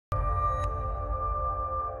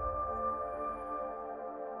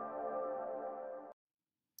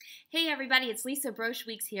Hey everybody, it's Lisa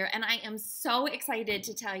Broesch-Weeks here, and I am so excited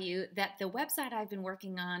to tell you that the website I've been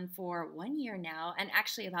working on for 1 year now, and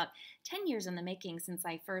actually about 10 years in the making since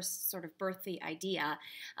I first sort of birthed the idea,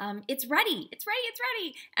 it's ready,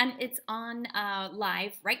 and it's on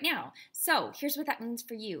live right now. So here's what that means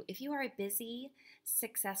for you. If you are a busy,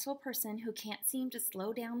 successful person who can't seem to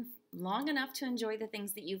slow down long enough to enjoy the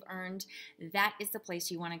things that you've earned, that is the place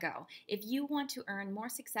you want to go. If you want to earn more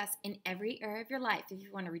success in every area of your life, if you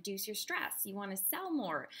want to reduce your stress, you want to sell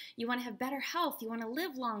more, you want to have better health, you want to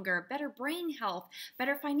live longer, better brain health,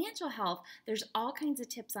 better financial health, there's all kinds of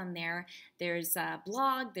tips on there. There's a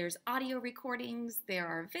blog, there's audio recordings, there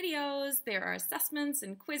are videos, there are assessments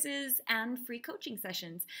and quizzes and free coaching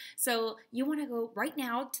sessions. So you want to go right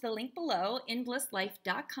now to the link below,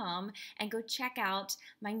 inblisslife.com, and go check out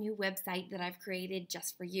my new website that I've created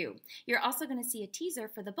just for you. You're also going to see a teaser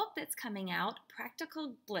for the book that's coming out,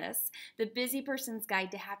 Practical Bliss, The Busy Person's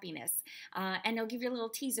Guide to Happiness. And I'll give you a little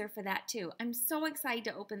teaser for that too. I'm so excited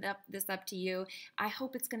to open this up to you. I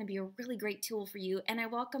hope it's going to be a really great tool for you, and I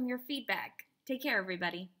welcome your feedback. Take care,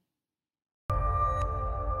 everybody.